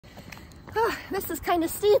Oh, this is kind of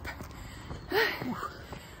steep,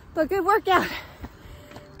 but good workout.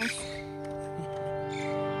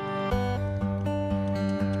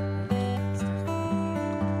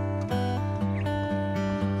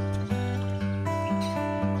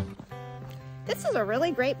 This is a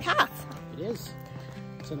really great path. It is.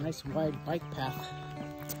 It's a nice wide bike path.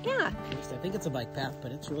 Yeah. At least I think it's a bike path,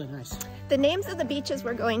 but it's really nice. The names of the beaches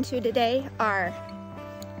we're going to today are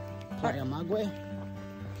Playa Maguey.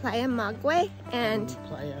 Playa Maguey and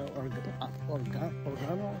Playa Organo,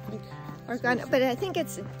 I think. Organo, but I think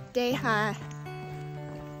it's Deja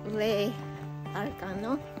Le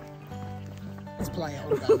Organo. It's Playa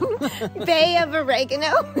Organo. Bay of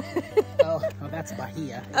Oregano. Oh, that's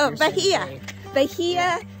Bahia. Oh, You're saying Bahia. Bay.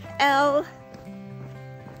 Bahia El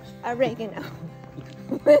Oregano.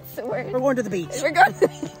 What's the word? We're going to the beach. We're going to the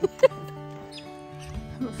beach.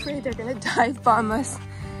 I'm afraid they're gonna dive bomb us.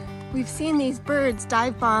 We've seen these birds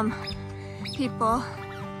dive bomb people,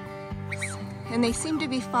 and they seem to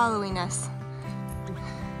be following us.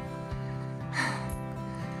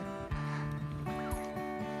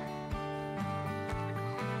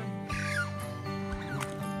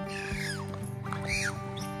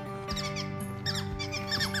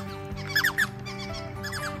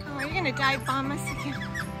 Oh, are you gonna dive bomb us again?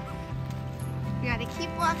 We gotta keep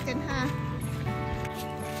walking, huh?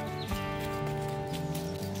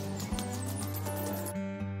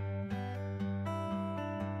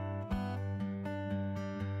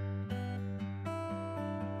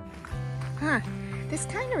 Huh, this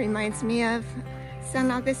kind of reminds me of San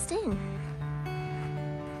Agustin.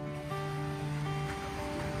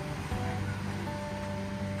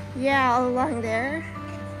 Yeah, all along there.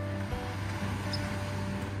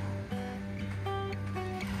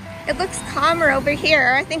 It looks calmer over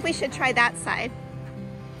here. I think we should try that side.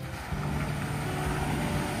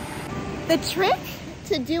 The trick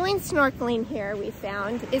to doing snorkeling here, we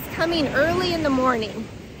found, is coming early in the morning.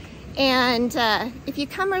 And if you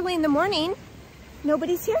come early in the morning,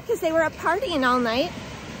 nobody's here because they were up partying all night.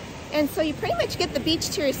 And so you pretty much get the beach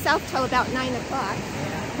to yourself till about 9 o'clock.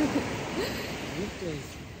 It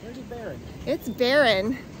is pretty barren. It's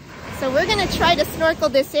barren. So we're gonna try to snorkel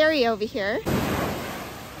this area over here.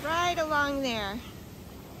 Right along there.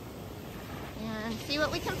 And see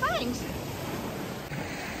what we can find.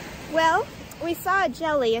 Well, we saw a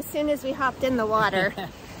jelly as soon as we hopped in the water.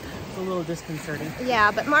 It's a little disconcerting.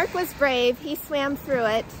 Yeah, but Mark was brave. He swam through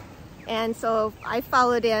it. And so I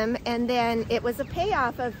followed him, and then it was a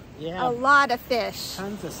payoff of a lot of fish.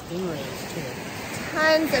 Tons of stingrays too.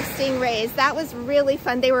 Tons of stingrays. That was really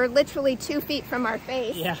fun. They were literally 2 feet from our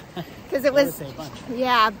face. Yeah. Because it was, a bunch.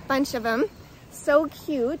 yeah, a bunch of them. So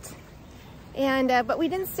cute. And but we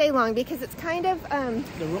didn't stay long because it's kind of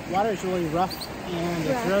the water is really rough and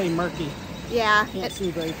it's really murky. Yeah, You can't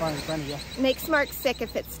see very far in front of you. makes Mark sick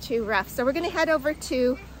if it's too rough. So we're gonna head over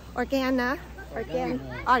to Organo.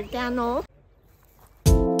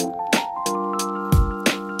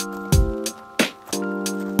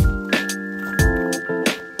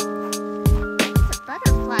 Lots of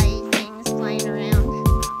butterfly things flying around.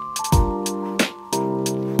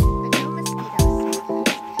 But no mosquitoes.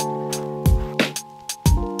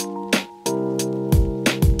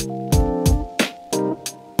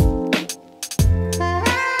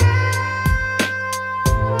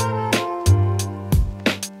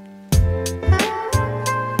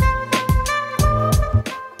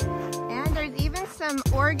 And there's even some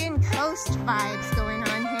Oregon coast vibes going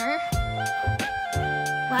on here.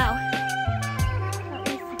 Wow.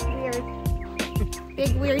 That was weird.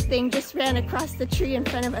 Big weird thing just ran across the tree in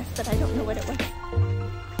front of us, but I don't know what it was.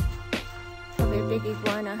 Probably a big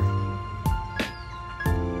iguana.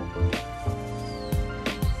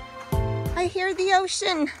 I hear the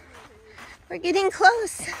ocean. We're getting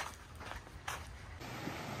close.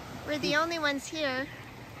 We're the only ones here,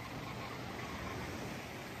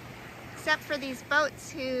 except for these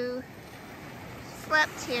boats who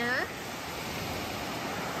slept here.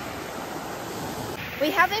 We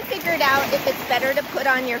haven't figured out if it's better to put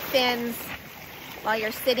on your fins while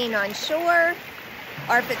you're sitting on shore,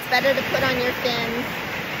 or if it's better to put on your fins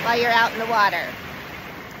while you're out in the water.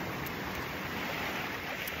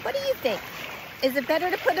 What do you think? Is it better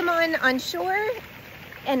to put them on shore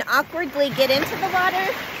and awkwardly get into the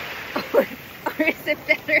water? Or is it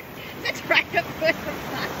better to try to put them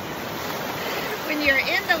on when you're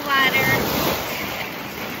in the water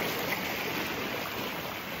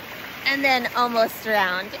and then almost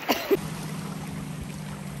drowned?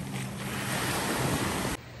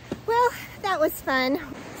 Well, that was fun.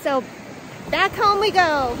 So back home we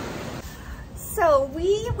go. So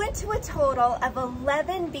we went to a total of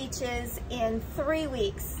 11 beaches in 3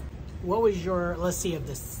 weeks. What was your, let's see, of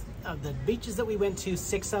the beaches that we went to,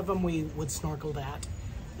 6 of them we would snorkeled at.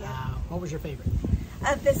 What was your favorite?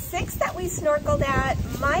 Of the 6 that we snorkeled at,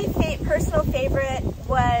 my personal favorite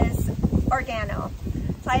was Organo,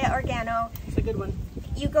 Playa Organo. It's a good one.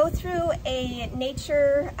 You go through a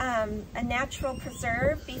natural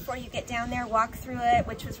preserve before you get down there, walk through it,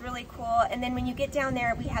 which was really cool. And then when you get down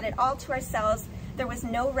there, we had it all to ourselves. There was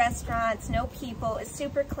no restaurants, no people. It was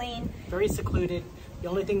super clean. Very secluded. The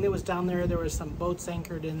only thing that was down there, there was some boats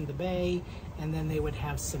anchored in the bay, and then they would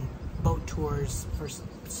have some boat tours for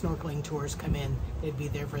snorkeling tours come in. They'd be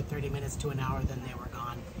there for 30 minutes to an hour, then they were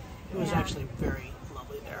gone. It was actually very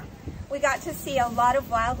lovely there. We got to see a lot of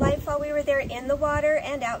wildlife while we were there in the water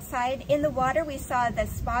and outside. In the water, we saw the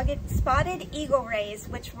spotted eagle rays,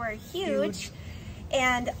 which were huge.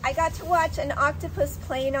 And I got to watch an octopus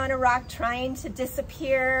playing on a rock trying to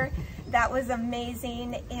disappear. That was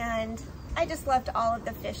amazing. And I just loved all of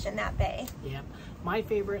the fish in that bay. Yeah, my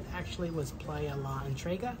favorite actually was Playa La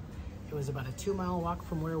Entrega. It was about a 2-mile walk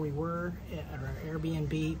from where we were at our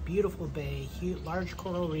Airbnb. Beautiful bay, huge, large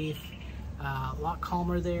coral reef, a lot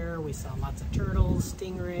calmer there. We saw lots of turtles,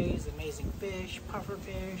 stingrays, amazing fish,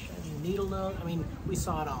 pufferfish, needlenose. I mean, we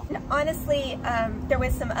saw it all. Honestly, there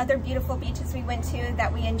was some other beautiful beaches we went to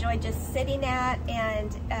that we enjoyed just sitting at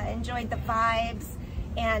and enjoyed the vibes.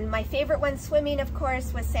 And my favorite one, swimming, of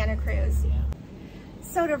course, was Santa Cruz. Yeah.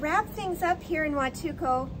 So to wrap things up here in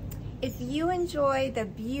Huatulco, if you enjoy the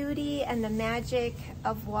beauty and the magic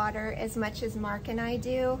of water as much as Mark and I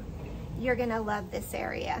do, you're gonna love this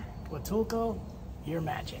area. Huatulco, your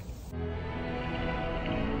magic.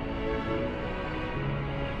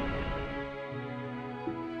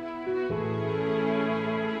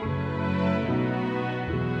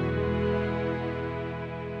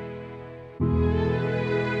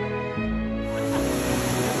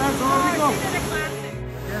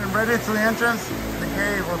 Getting ready to the entrance to the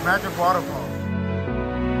cave with magic waterfalls.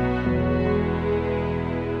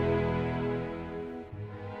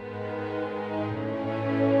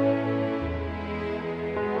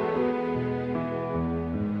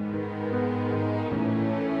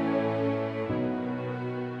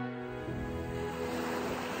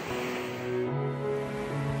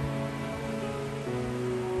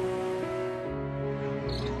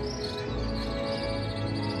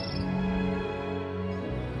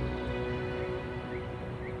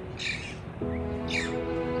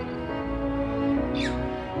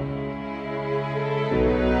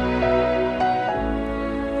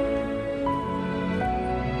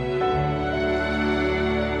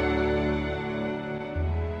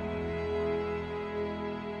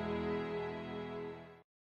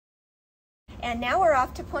 And now we're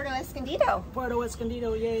off to Puerto Escondido. Puerto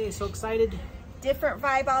Escondido, yay, so excited. Different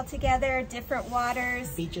vibe altogether, different waters.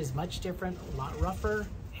 Beach is much different, a lot rougher.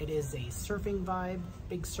 It is a surfing vibe,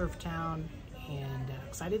 big surf town, and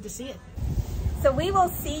excited to see it. So we will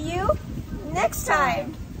see you next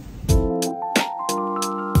time.